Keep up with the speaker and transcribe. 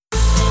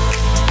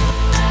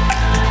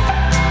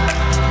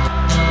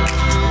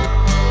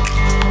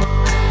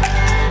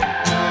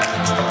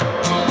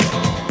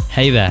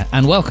Hey there,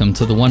 and welcome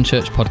to the One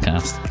Church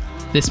podcast.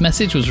 This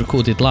message was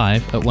recorded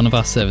live at one of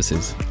our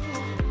services.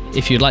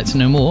 If you'd like to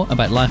know more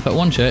about life at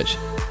One Church,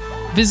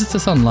 visit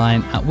us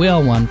online at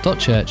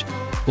weareone.church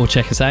or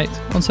check us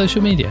out on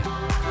social media.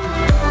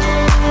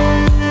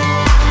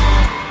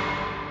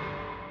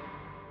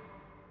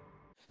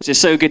 It's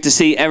just so good to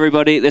see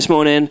everybody this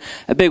morning.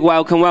 A big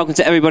welcome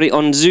to everybody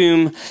on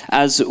Zoom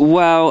as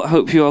well.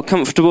 Hope you're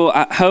comfortable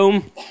at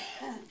home,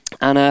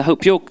 and I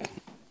hope you're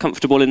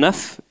comfortable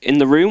enough in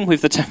the room with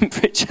the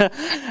temperature.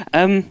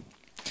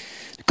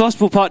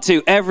 Gospel part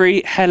 2,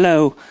 every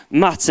hello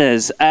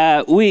matters.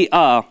 We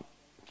are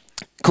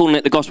calling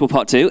it the Gospel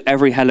part 2,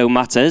 every hello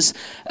matters.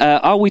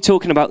 Are we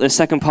talking about the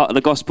second part of the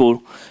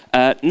Gospel?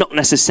 Not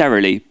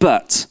necessarily,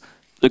 but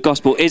the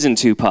Gospel is in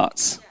 2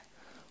 parts.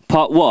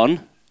 Part 1,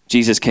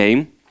 Jesus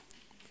came.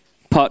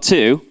 Part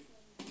 2,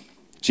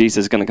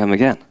 Jesus is going to come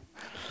again.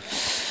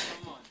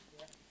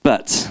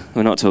 But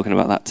we're not talking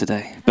about that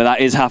today. But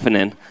that is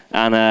happening,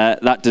 and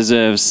that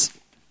deserves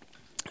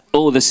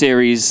all the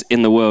series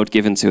in the world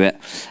given to it.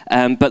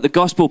 But the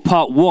Gospel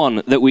part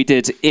 1 that we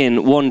did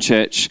in One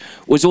Church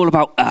was all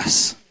about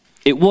us.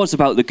 It was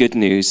about the good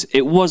news.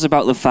 It was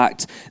about the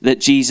fact that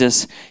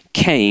Jesus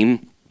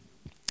came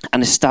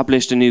and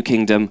established a new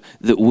kingdom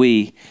that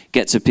we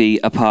get to be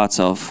a part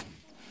of.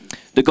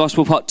 The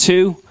Gospel part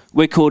 2,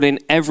 we're calling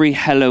Every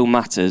Hello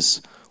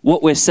Matters.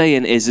 What we're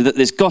saying is that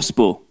this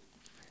gospel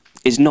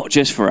is not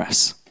just for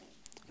us.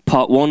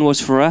 Part 1 was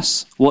for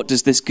us. What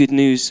does this good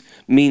news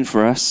mean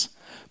for us?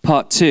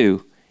 Part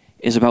 2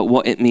 is about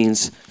what it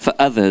means for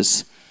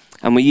others.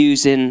 And we're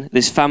using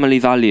this family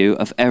value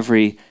of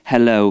every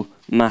hello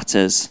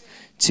matters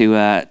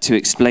to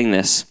explain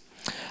this.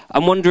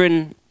 I'm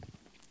wondering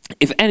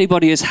if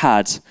anybody has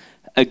had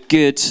a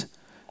good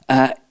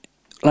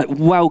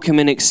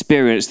welcoming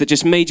experience that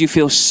just made you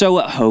feel so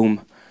at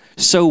home,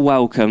 so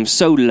welcome,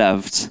 so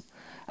loved,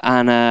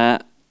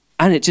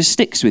 and it just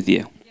sticks with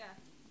you. Yeah.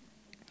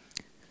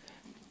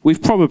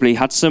 We've probably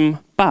had some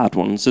bad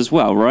ones as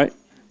well, right?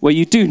 Where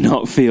you do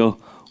not feel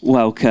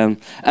welcome.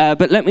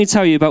 But let me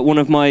tell you about one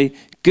of my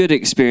good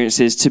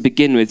experiences to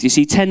begin with. You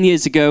see, 10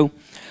 years ago,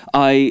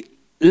 I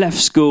left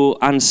school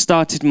and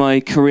started my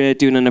career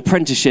doing an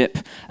apprenticeship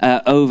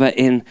over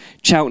in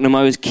Cheltenham.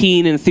 I was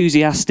keen,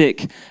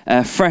 enthusiastic,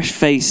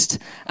 fresh-faced,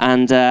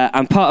 and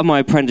part of my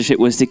apprenticeship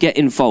was to get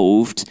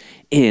involved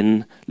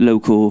in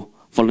local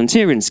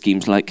volunteering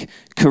schemes like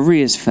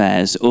careers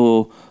fairs,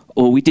 or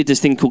we did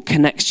this thing called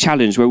Connects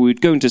Challenge, where we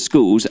would go into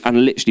schools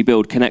and literally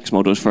build Connects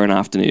models for an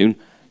afternoon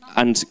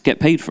and get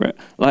paid for it.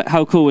 Like,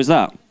 how cool was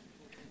that?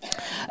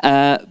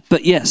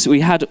 But yes,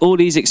 we had all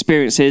these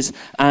experiences,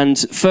 and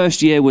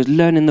first year was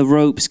learning the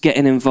ropes,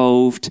 getting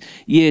involved.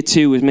 Year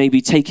 2 was maybe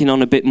taking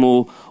on a bit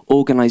more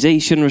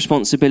organisation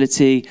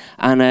responsibility,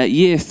 and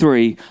year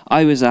 3,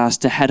 I was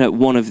asked to head up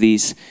one of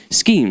these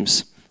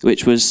schemes,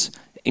 which was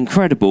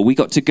incredible. We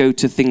got to go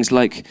to things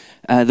like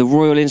the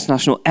Royal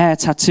International Air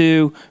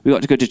Tattoo. We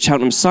got to go to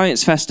Cheltenham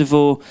Science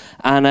Festival,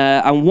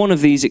 and one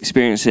of these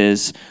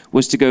experiences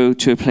was to go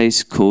to a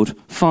place called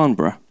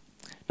Farnborough.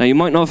 Now, you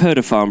might not have heard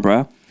of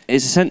Farnborough.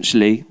 It's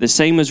essentially the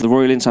same as the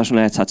Royal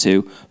International Air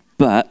Tattoo,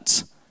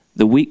 but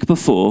the week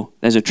before,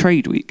 there's a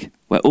trade week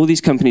where all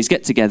these companies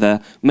get together,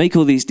 make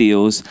all these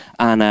deals,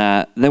 and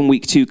then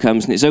week 2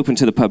 comes and it's open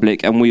to the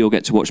public, and we all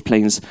get to watch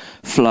planes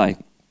fly.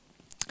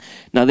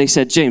 Now, they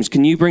said, James,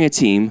 can you bring a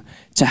team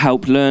to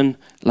help learn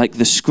like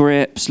the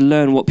scripts,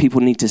 learn what people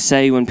need to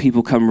say when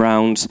people come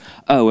round?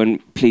 Oh, and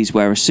please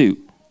wear a suit.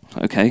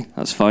 Okay,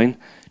 that's fine.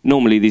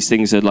 Normally these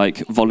things are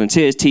like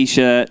volunteers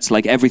t-shirts,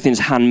 like everything's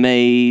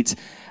handmade.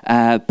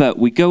 But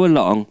we go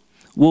along,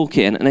 walk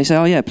in, and they say,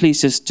 oh yeah,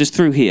 please just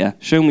through here,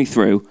 show me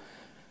through.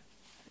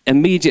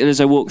 Immediately as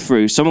I walk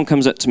through, someone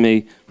comes up to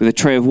me with a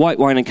tray of white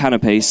wine and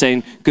canapes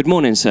saying, good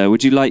morning, sir,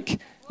 would you like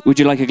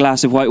a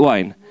glass of white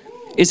wine?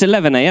 It's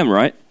 11 a.m.,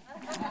 right?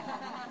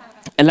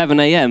 11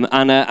 a.m.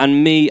 and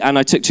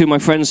I took 2 of my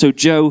friends. So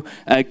Joe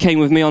came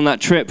with me on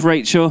that trip,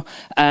 Rachel,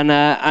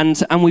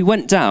 and we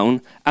went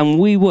down, and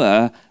we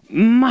were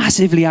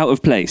massively out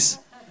of place,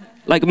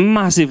 like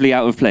massively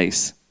out of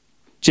place,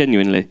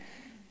 genuinely.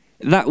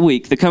 That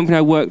week, the company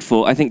I worked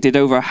for, I think, did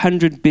over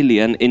 100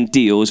 billion in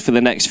deals for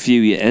the next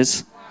few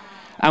years,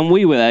 and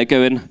we were there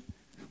going,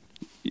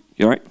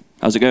 "You all right?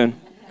 How's it going?"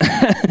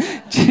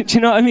 Do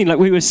you know what I mean? Like,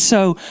 we were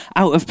so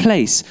out of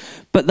place.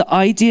 But the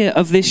idea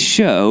of this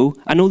show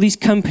and all these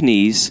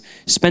companies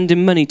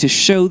spending money to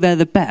show they're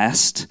the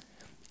best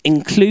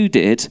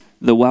included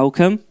the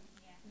welcome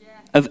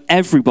of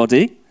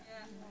everybody.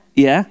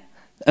 Yeah,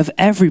 of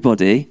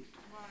everybody.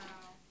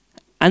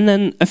 And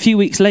then a few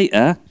weeks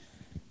later,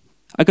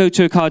 I go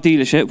to a car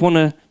dealership, want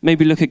to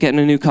maybe look at getting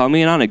a new car,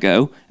 me and Anna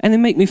go, and they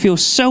make me feel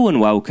so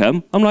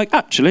unwelcome. I'm like,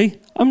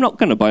 actually, I'm not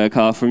going to buy a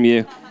car from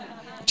you.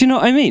 Do you know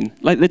what I mean?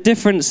 Like, the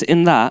difference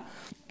in that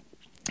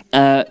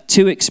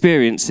 2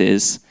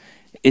 experiences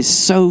is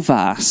so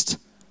vast,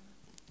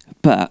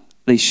 but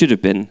they should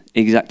have been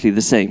exactly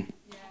the same.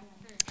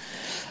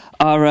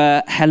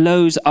 our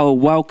hellos, our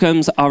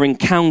welcomes, our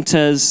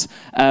encounters.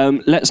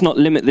 Let's not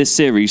limit this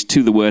series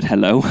to the word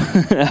hello,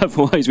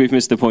 otherwise we've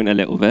missed the point a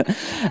little bit.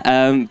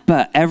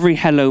 But every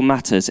hello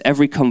matters.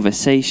 Every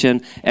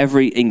conversation,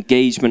 every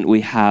engagement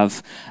we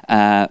have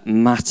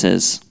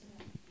matters.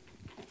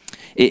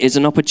 It is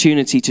an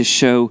opportunity to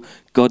show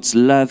God's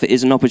love. It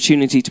is an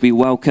opportunity to be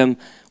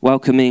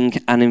welcoming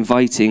and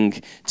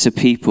inviting to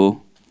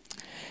people.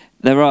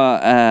 There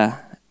are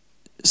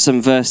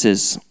some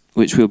verses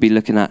which we'll be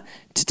looking at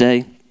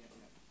today.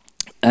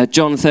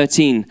 John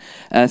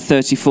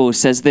 13:34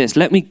 says this,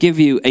 "Let me give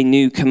you a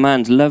new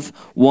command, love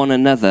one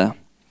another.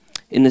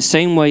 In the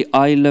same way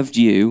I loved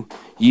you,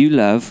 you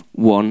love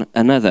one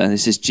another."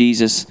 This is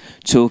Jesus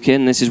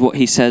talking. This is what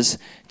he says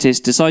to his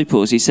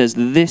disciples. He says,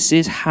 "This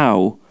is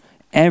how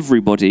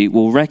everybody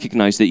will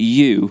recognize that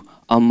you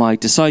are my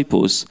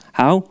disciples."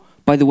 How?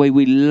 By the way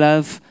we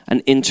love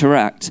and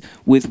interact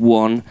with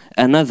one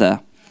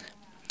another.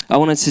 I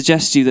want to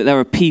suggest to you that there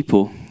are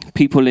people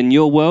in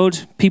your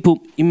world,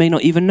 people you may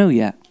not even know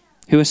yet,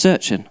 who are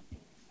searching.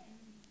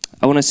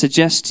 I want to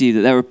suggest to you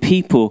that there are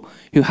people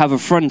who have a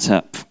front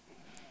up.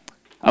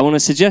 I want to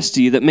suggest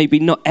to you that maybe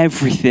not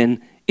everything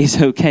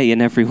is okay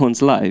in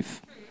everyone's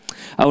life.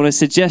 I want to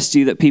suggest to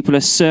you that people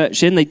are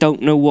searching, they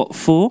don't know what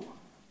for.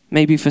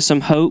 Maybe for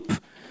some hope,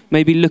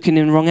 maybe looking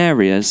in wrong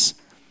areas.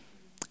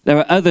 There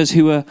are others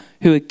who are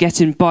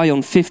getting by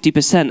on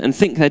 50% and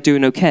think they're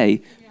doing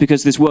okay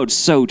because this world's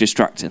so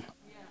distracting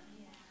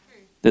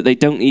that they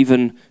don't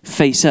even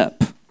face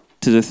up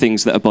to the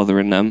things that are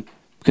bothering them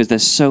because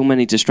there's so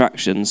many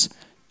distractions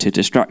to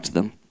distract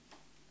them.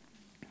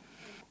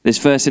 This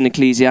verse in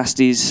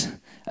Ecclesiastes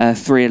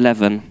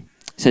 3:11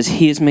 says,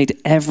 "He has made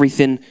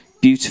everything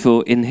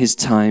beautiful in his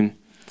time.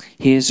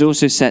 He has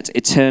also set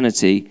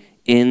eternity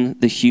in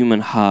the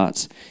human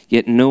heart,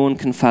 yet no one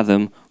can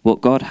fathom what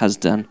God has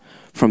done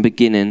from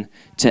beginning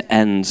to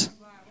end."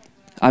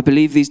 I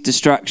believe these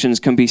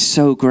distractions can be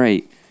so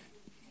great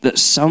that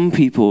some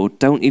people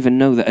don't even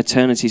know that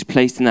eternity is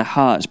placed in their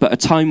hearts, but a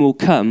time will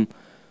come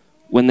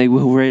when they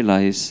will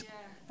realize,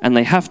 and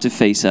they have to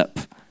face up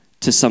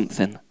to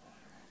something.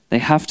 They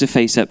have to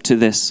face up to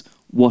this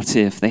what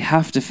if. They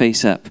have to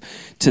face up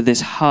to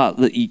this heart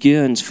that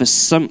yearns for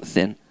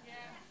something,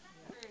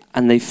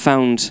 and they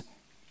found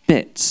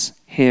bits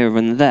here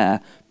and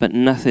there, but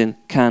nothing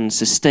can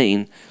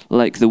sustain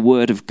like the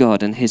word of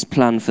God and his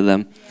plan for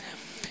them.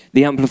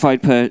 The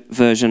Amplified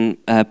version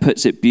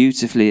puts it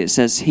beautifully. It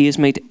says, "He has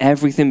made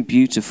everything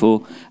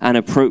beautiful and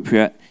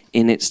appropriate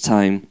in its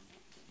time.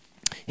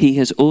 He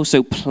has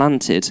also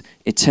planted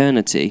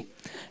eternity,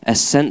 a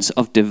sense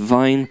of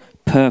divine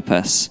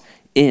purpose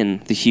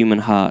in the human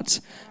heart,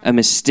 a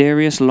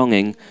mysterious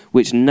longing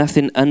which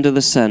nothing under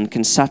the sun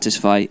can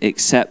satisfy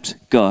except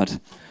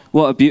God."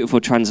 What a beautiful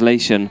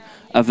translation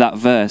of that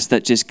verse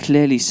that just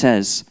clearly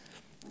says,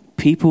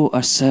 people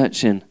are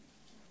searching.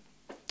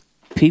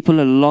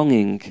 People are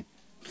longing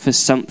for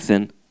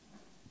something.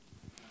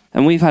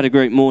 And we've had a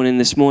great morning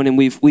this morning.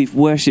 We've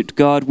worshipped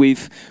God.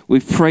 We've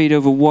prayed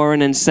over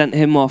Warren and sent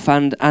him off.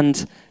 And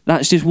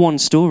that's just one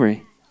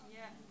story.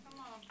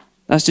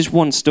 That's just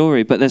one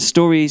story. But there's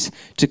stories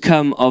to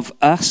come of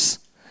us,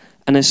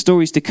 and there's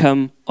stories to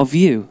come of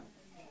you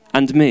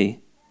and me.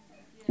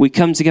 We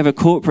come together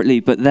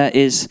corporately, but there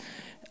is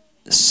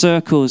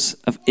circles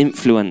of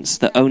influence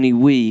that only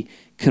we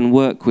can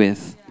work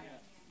with.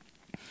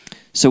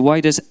 So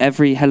why does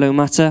every hello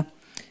matter?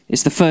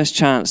 It's the first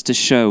chance to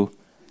show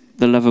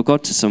the love of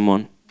God to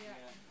someone.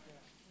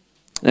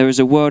 There is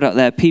a world out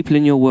there, people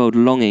in your world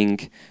longing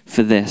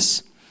for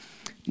this.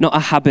 Not a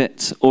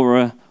habit or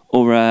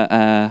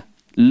a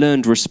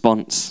learned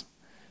response,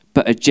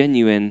 but a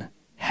genuine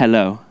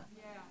hello.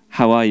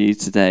 How are you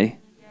today?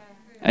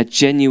 A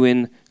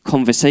genuine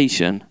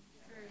conversation.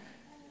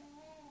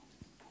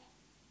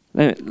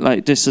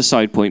 Like, just a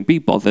side point, be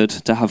bothered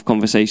to have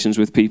conversations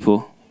with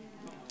people.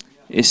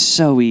 It's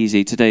so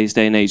easy today's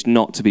day and age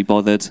not to be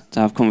bothered to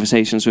have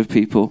conversations with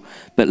people,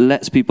 but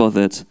let's be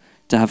bothered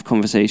to have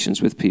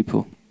conversations with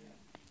people.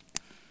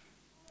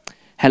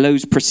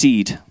 Hellos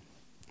precede.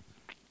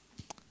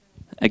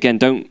 Again,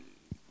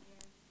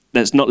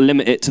 let's not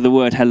limit it to the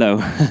word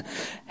hello.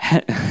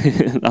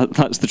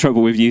 That's the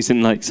trouble with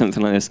using like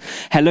something like this.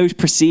 Hellos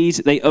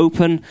precede, they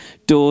open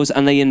doors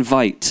and they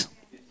invite.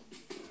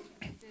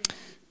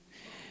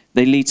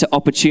 They lead to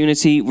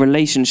opportunity,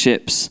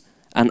 relationships,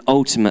 and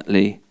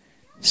ultimately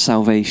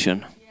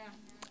salvation.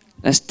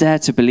 Let's dare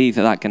to believe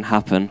that can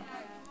happen.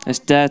 Let's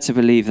dare to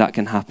believe that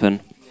can happen.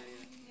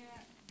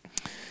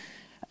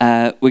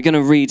 We're going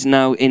to read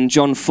now in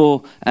John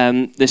 4,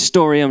 this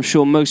story I'm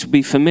sure most will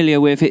be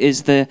familiar with. It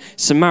is the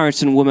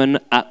Samaritan woman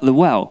at the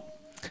well.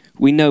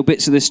 We know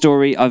bits of the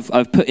story.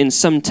 I've put in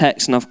some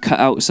text and I've cut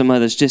out some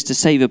others just to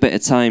save a bit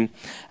of time.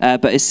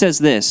 But it says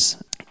this.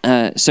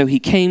 So he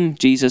came,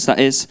 Jesus that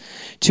is,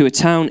 to a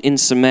town in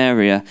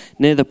Samaria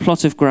near the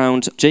plot of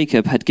ground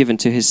Jacob had given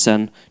to his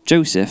son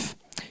Joseph.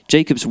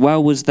 Jacob's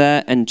well was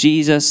there, and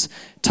Jesus,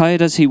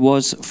 tired as he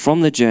was from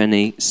the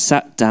journey,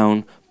 sat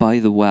down by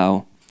the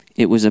well.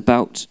 It was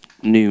about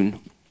noon.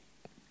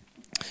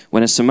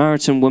 When a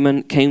Samaritan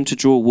woman came to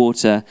draw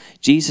water,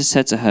 Jesus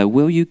said to her,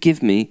 "Will you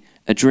give me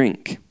a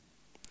drink?"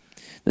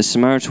 The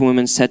Samaritan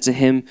woman said to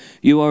him,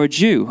 "You are a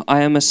Jew.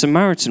 I am a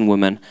Samaritan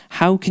woman.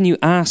 How can you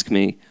ask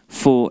me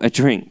for a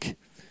drink?"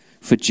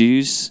 For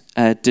Jews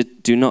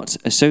do not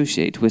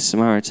associate with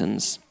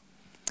Samaritans.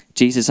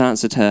 Jesus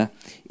answered her,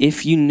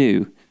 "If you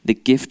knew the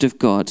gift of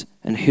God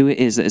and who it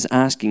is that is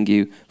asking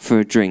you for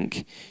a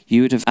drink,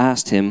 you would have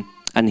asked him,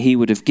 and he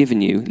would have given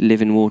you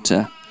living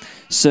water."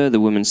 "Sir," the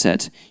woman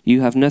said,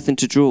 "you have nothing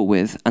to draw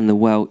with, and the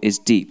well is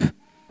deep.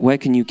 Where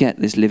can you get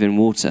this living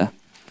water?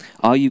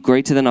 Are you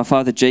greater than our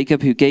father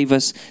Jacob, who gave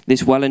us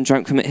this well and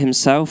drank from it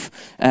himself,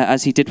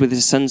 as he did with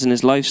his sons and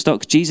his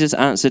livestock?" Jesus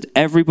answered,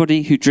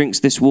 "Everybody who drinks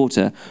this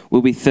water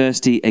will be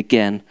thirsty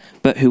again,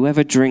 but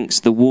whoever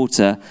drinks the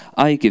water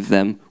I give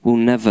them will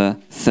never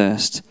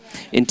thirst.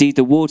 Indeed,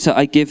 the water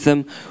I give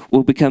them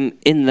will become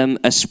in them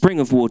a spring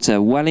of water,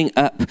 welling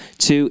up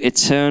to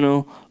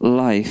eternal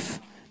life."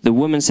 The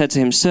woman said to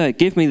him, "Sir,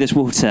 give me this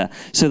water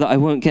so that I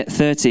won't get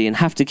thirsty and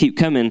have to keep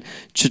coming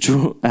to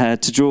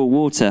draw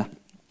water."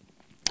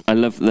 I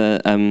love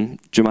the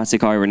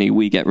dramatic irony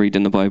we get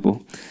reading the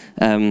Bible.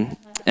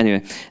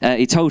 Anyway,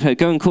 he told her,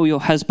 "Go and call your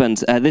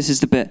husband." This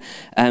is the bit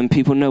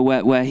people know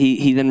where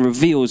he then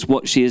reveals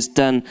what she has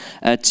done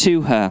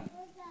to her.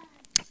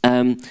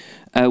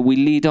 We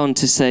lead on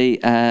to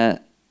say,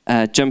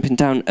 jumping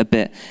down a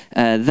bit,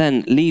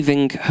 then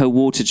leaving her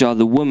water jar,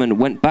 the woman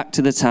went back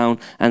to the town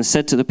and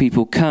said to the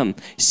people, "Come,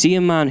 see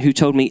a man who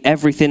told me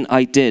everything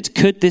I did.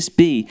 Could this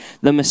be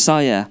the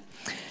Messiah?"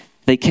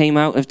 They came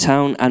out of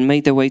town and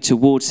made their way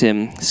towards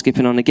him.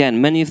 Skipping on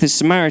again. Many of the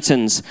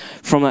Samaritans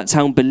from that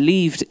town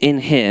believed in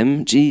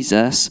him,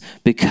 Jesus,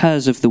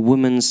 because of the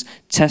woman's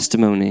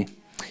testimony.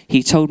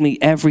 "He told me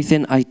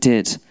everything I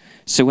did."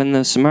 So when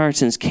the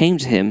Samaritans came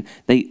to him,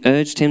 they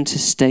urged him to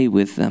stay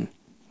with them.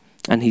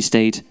 And he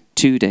stayed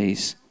 2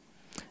 days.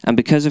 And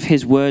because of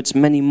his words,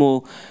 many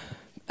more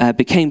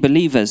became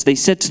believers. They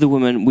said to the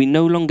woman, "We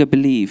no longer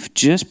believe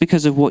just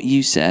because of what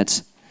you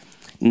said.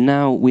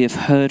 Now we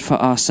have heard for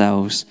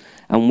ourselves,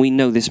 and we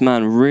know this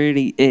man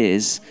really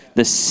is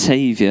the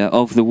Savior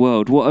of the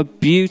world." What a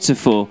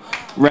beautiful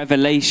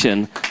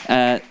revelation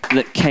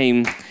that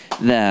came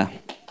there.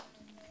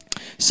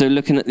 So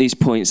looking at these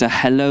points, a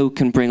hello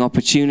can bring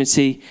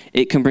opportunity,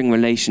 it can bring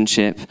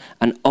relationship,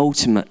 and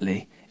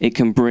ultimately it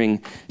can bring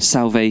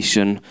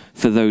salvation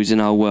for those in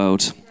our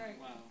world.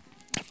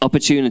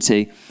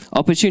 Opportunity.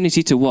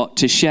 Opportunity to what?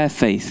 To share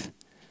faith,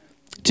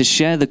 to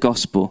share the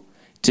gospel,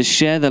 to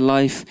share the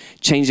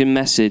life-changing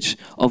message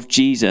of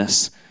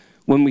Jesus.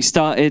 When we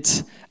started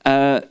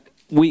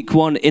week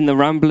 1 in the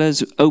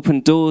Ramblers,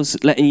 open doors,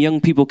 letting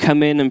young people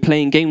come in and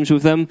playing games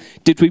with them,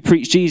 did we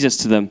preach Jesus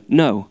to them?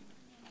 No.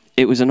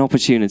 It was an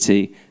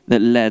opportunity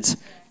that led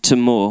to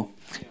more.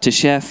 To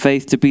share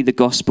faith, to be the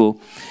gospel.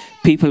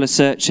 People are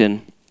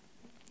searching.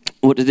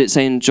 What did it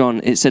say in John?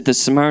 It said, the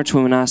Samaritan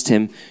woman asked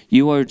him,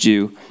 "You are a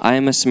Jew, I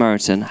am a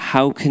Samaritan.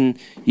 How can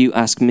you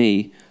ask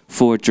me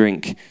for a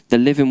drink?" The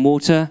living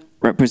water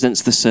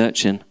represents the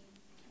searching.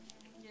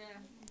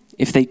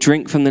 If they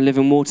drink from the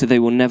living water, they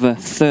will never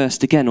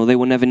thirst again, or they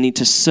will never need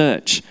to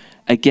search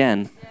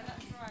again.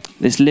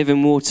 This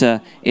living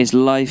water is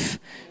life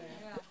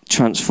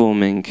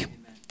transforming.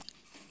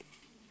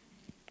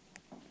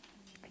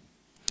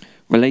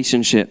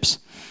 Relationships.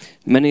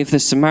 Many of the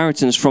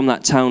Samaritans from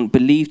that town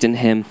believed in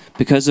him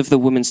because of the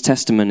woman's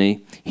testimony.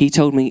 "He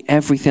told me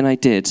everything I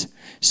did."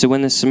 So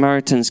when the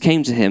Samaritans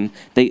came to him,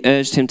 they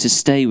urged him to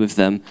stay with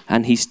them,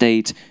 and he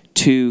stayed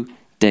 2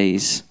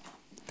 days.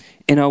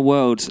 In our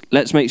world,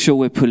 let's make sure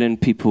we're pulling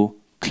people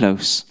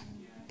close.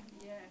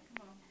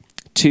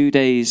 2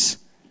 days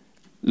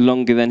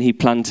longer than he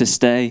planned to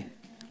stay.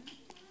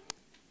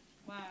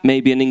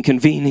 Maybe an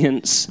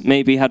inconvenience.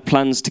 Maybe he had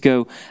plans to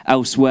go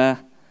elsewhere.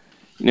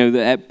 You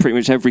know, pretty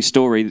much every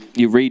story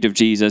you read of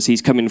Jesus,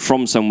 he's coming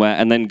from somewhere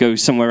and then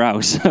goes somewhere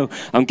else. So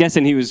I'm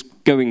guessing he was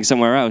going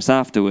somewhere else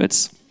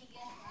afterwards.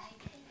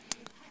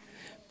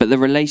 But the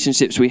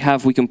relationships we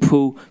have, we can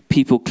pull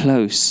people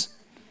close.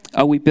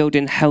 Are we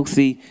building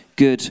healthy,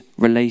 good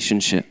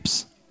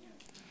relationships?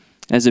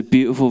 There's a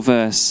beautiful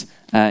verse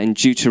in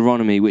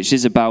Deuteronomy, which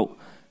is about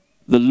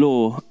the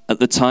law at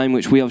the time,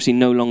 which we obviously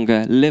no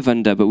longer live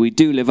under, but we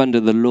do live under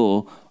the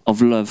law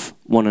of love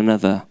one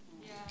another.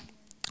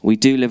 We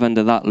do live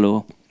under that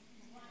law.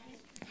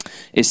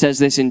 It says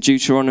this in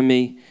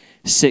Deuteronomy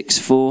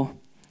 6:4.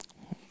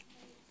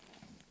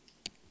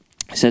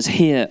 It says,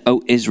 "Hear,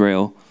 O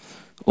Israel,"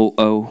 or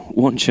O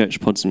One Church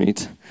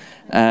Podsmead,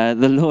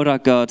 "the Lord our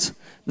God,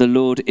 the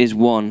Lord is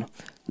one.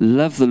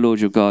 Love the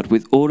Lord your God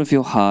with all of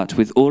your heart,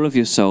 with all of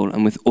your soul,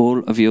 and with all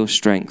of your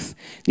strength.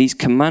 These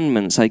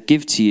commandments I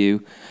give to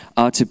you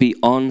are to be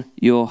on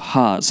your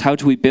hearts. How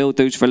do we build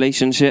those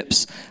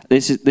relationships?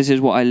 This is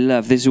what I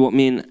love. This is what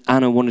me and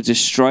Anna wanted to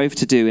strive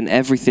to do in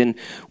everything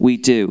we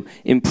do.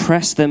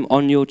 Impress them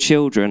on your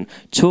children.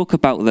 Talk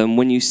about them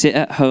when you sit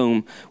at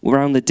home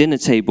around the dinner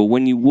table,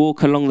 when you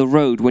walk along the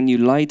road, when you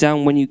lie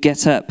down, when you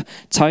get up.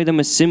 Tie them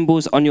as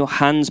symbols on your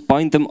hands,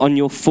 bind them on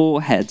your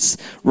foreheads,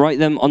 write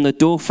them on the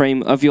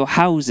doorframe of your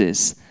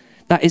houses.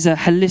 That is a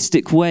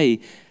holistic way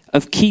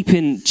of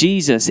keeping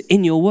Jesus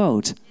in your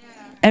world.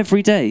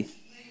 Every day.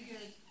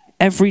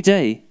 Every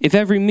day. If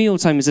every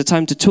mealtime is a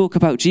time to talk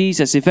about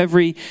Jesus, if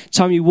every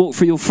time you walk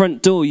through your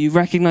front door, you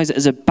recognize it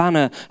as a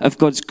banner of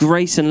God's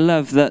grace and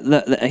love,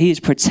 that he is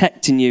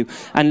protecting you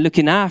and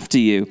looking after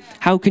you,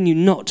 how can you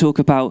not talk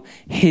about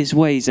his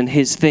ways and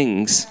his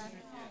things?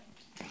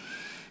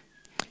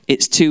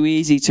 It's too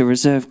easy to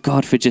reserve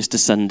God for just a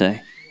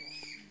Sunday.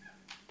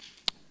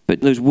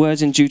 But those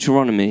words in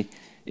Deuteronomy,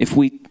 if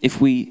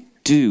we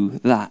do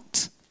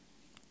that,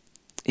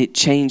 it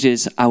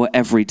changes our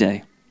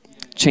everyday.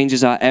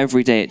 Changes our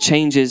everyday. It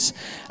changes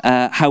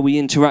how we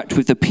interact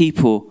with the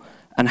people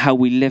and how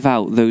we live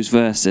out those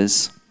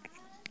verses.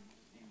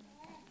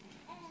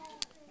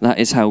 That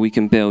is how we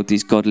can build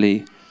these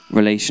godly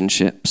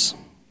relationships.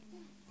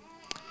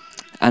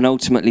 And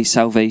ultimately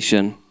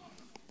salvation.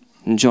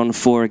 In John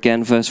 4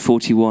 again, verse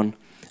 41.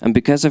 And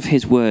because of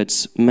his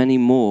words, many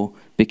more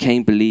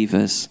became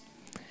believers.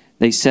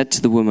 They said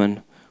to the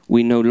woman,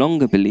 we no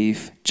longer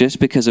believe just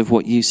because of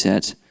what you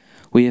said.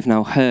 We have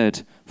now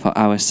heard for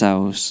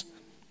ourselves.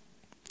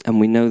 And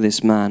we know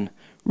this man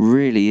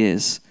really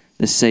is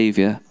the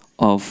Savior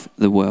of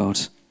the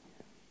world.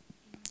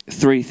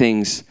 3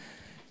 things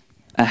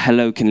a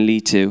hello can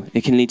lead to.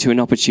 It can lead to an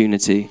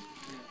opportunity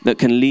that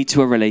can lead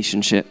to a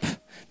relationship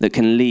that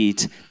can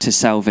lead to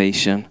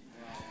salvation.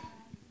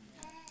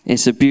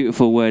 It's a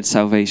beautiful word,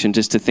 salvation,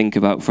 just to think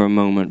about for a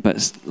moment. But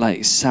it's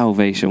like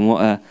salvation,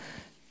 what a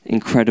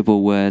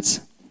incredible word.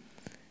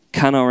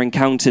 Can our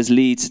encounters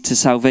lead to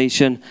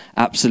salvation?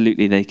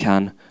 Absolutely they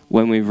can,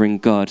 when we bring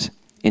God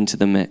into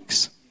the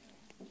mix.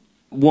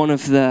 One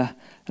of the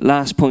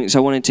last points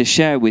I wanted to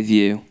share with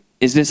you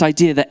is this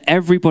idea that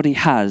everybody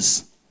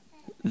has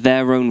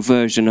their own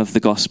version of the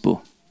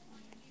gospel.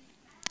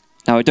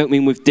 Now, I don't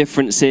mean with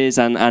differences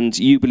and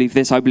you believe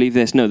this, I believe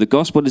this. No, the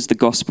gospel is the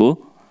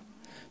gospel,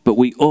 but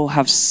we all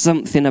have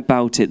something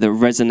about it that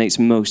resonates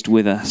most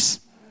with us.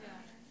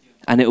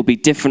 And it will be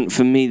different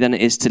for me than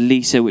it is to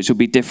Lisa, which will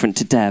be different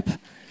to Deb.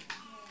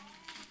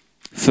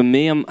 For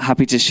me, I'm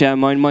happy to share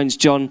mine. Mine's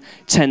John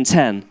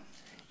 10:10.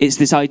 It's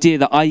this idea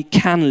that I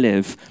can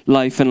live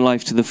life and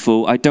life to the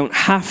full. I don't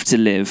have to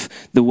live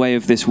the way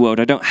of this world.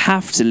 I don't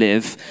have to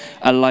live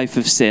a life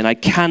of sin. I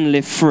can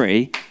live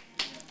free.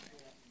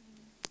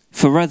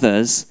 For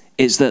others,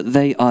 it's that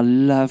they are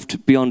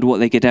loved beyond what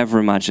they could ever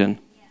imagine.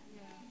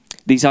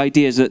 These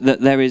ideas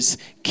that there is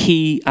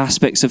key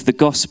aspects of the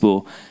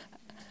gospel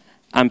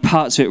and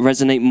parts of it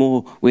resonate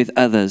more with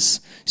others.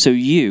 So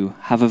you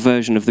have a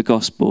version of the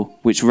gospel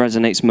which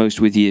resonates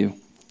most with you.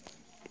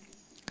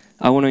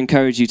 I want to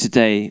encourage you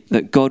today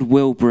that God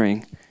will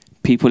bring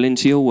people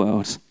into your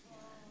world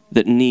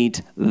that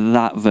need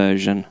that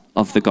version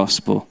of the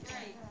gospel.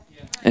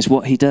 It's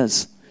what he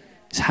does.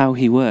 It's how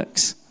he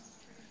works.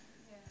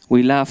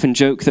 We laugh and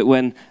joke that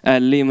when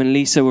Liam and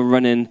Lisa were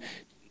running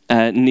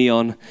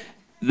Neon,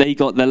 they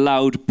got the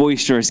loud,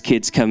 boisterous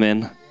kids come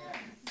in.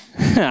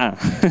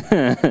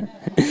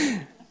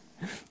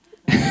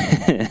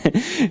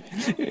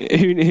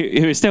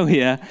 who are still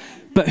here,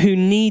 but who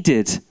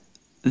needed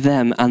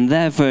them and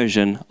their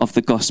version of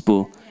the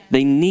gospel.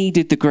 They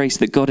needed the grace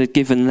that God had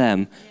given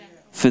them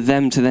for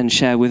them to then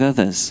share with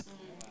others.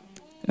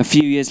 A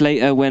few years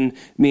later, when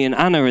me and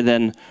Anna are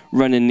then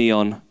running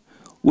Neon,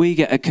 we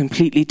get a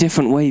completely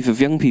different wave of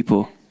young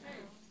people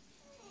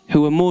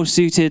who are more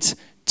suited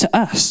to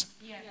us.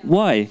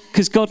 Why?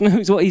 Because God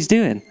knows what he's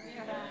doing.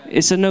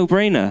 It's a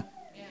no-brainer.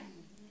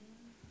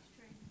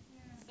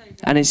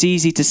 And it's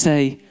easy to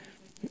say,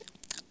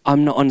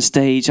 I'm not on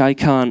stage, I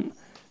don't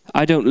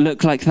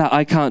look like that,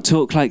 I can't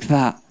talk like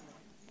that.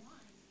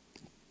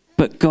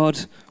 But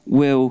God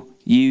will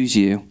use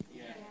you.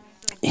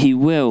 He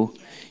will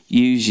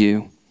use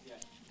you.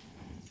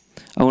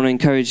 I want to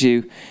encourage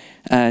you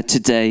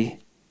today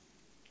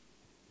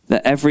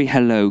that every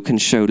hello can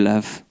show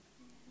love,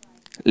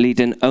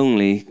 leading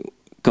only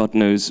God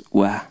knows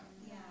where.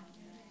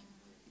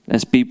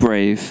 Let's be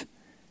brave.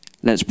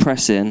 Let's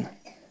press in.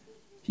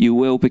 You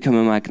will become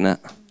a magnet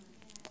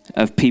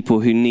of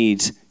people who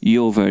need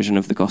your version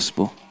of the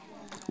gospel.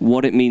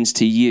 What it means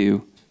to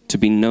you to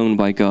be known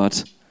by God,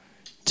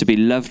 to be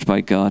loved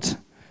by God,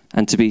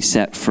 and to be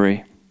set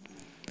free.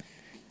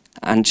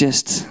 And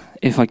just,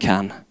 if I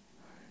can,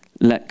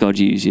 let God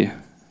use you.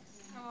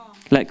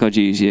 Let God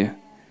use you.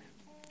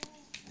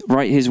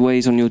 Write his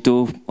ways on your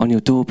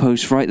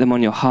doorposts, write them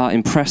on your heart,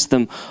 impress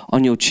them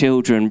on your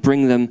children,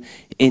 bring them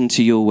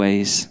into your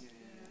ways,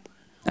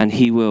 and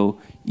he will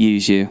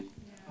use you.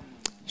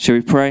 Shall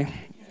we pray?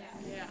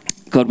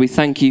 God, we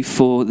thank you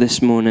for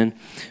this morning.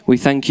 We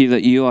thank you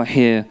that you are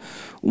here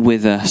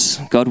with us.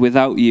 God,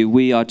 without you,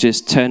 we are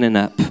just turning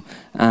up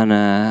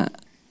and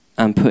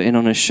putting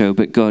on a show.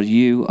 But God,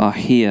 you are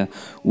here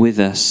with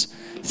us.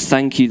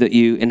 Thank you that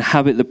you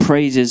inhabit the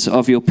praises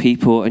of your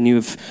people and you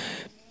have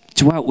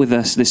dwelt with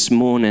us this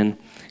morning.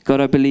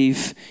 God, I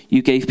believe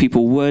you gave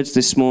people words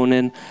this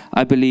morning.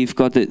 I believe,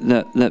 God,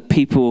 that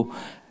people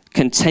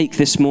can take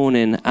this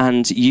morning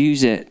and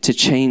use it to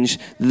change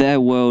their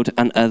world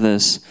and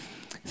others.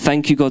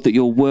 Thank you, God, that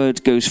your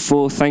word goes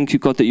forth. Thank you,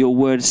 God, that your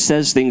word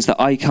says things that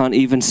I can't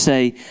even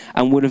say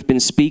and would have been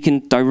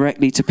speaking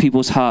directly to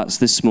people's hearts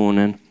this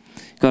morning.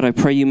 God, I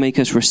pray you make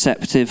us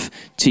receptive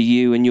to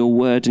you and your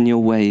word and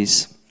your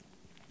ways.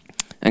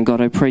 And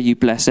God, I pray you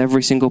bless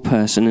every single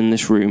person in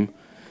this room.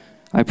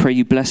 I pray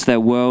you bless their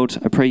world.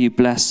 I pray you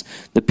bless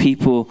the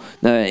people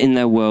that are in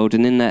their world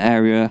and in their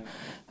area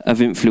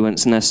of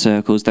influence in their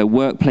circles, their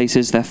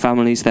workplaces, their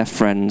families, their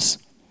friends.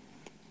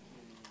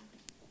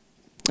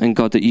 And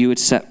God, that you would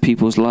set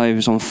people's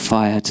lives on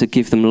fire to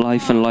give them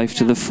life and life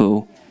to the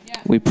full.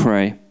 We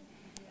pray.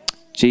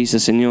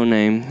 Jesus, in your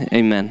name,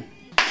 amen.